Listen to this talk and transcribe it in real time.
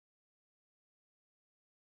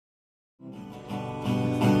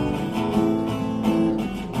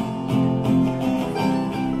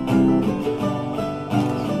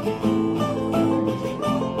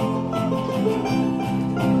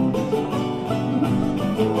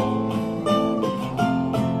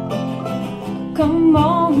Come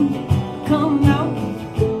on, come out,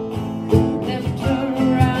 never turn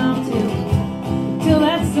around till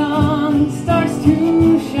that sun starts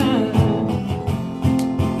to shine.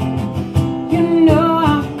 You know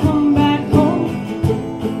I'll come back home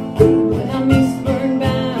when I'm eastward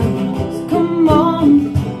bound. So come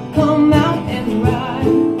on, come out and ride.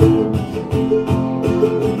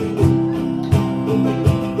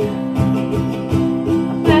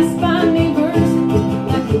 I pass by neighbors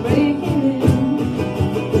like a breaking in.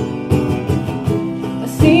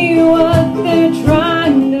 What they're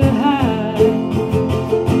trying to hide.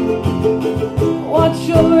 Watch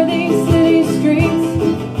over these city streets,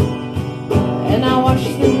 and I watch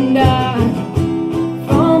them die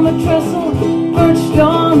from a trestle perched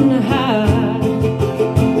on the high.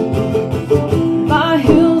 My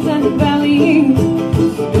hills and valleys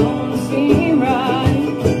don't seem right.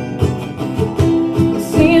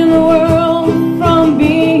 Seeing the world from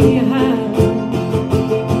behind.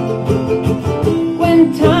 When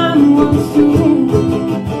time wants to,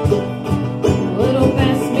 it'll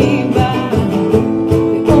pass me by.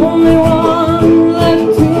 The only one left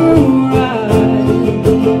to ride.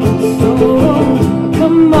 So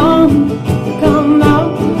come on, come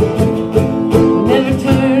out, never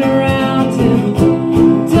turn around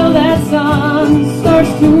till that sun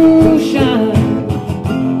starts to shine.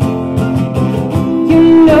 You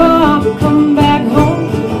know I'll come back home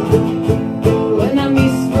when I'm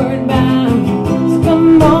eastward bound.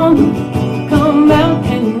 Come on, come out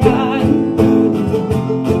and ride.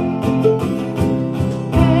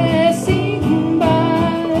 Passing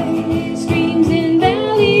by streams and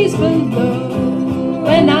valleys below,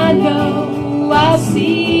 and I know I'll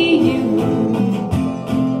see you.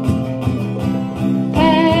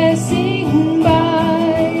 Passing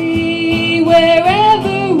by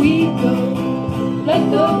wherever we go, let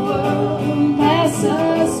the world pass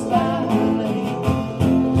us by.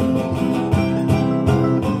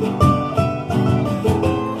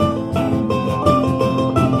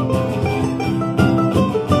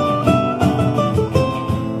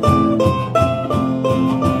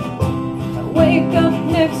 Wake up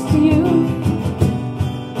next to you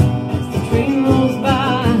as the train rolls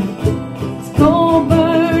by. It's cold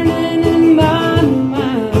burning in my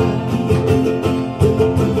mind.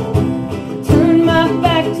 Turn my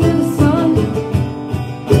back to the sun,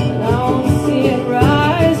 but I won't see it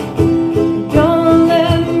rise. Don't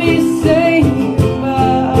let me say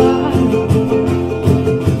goodbye.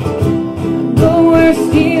 Go where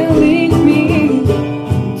steel leads me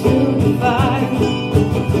to the fire.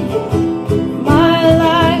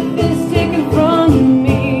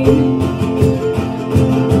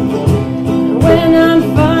 When I'm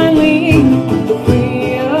finally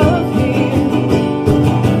free of here,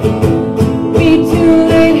 be too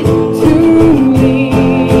late to leave.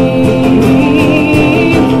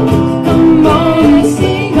 Come on,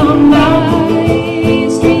 come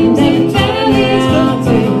out, streams and valleys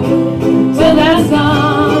till that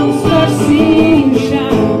sun starts to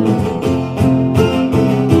shine.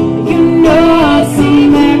 You know I'll come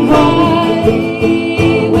back home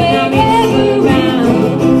when I'm eastward bound.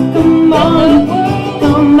 Come on,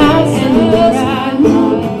 come out and ride.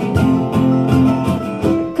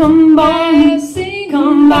 Come on,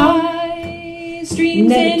 come out,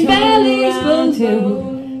 streams and valleys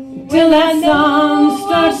till that sun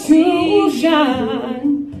starts to shine.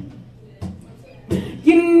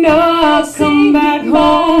 You know I'll come back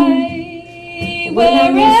home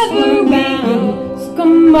wherever bound. So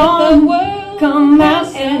come on, come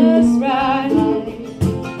out and ride.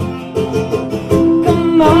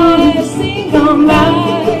 Come on, come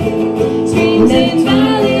out, streams and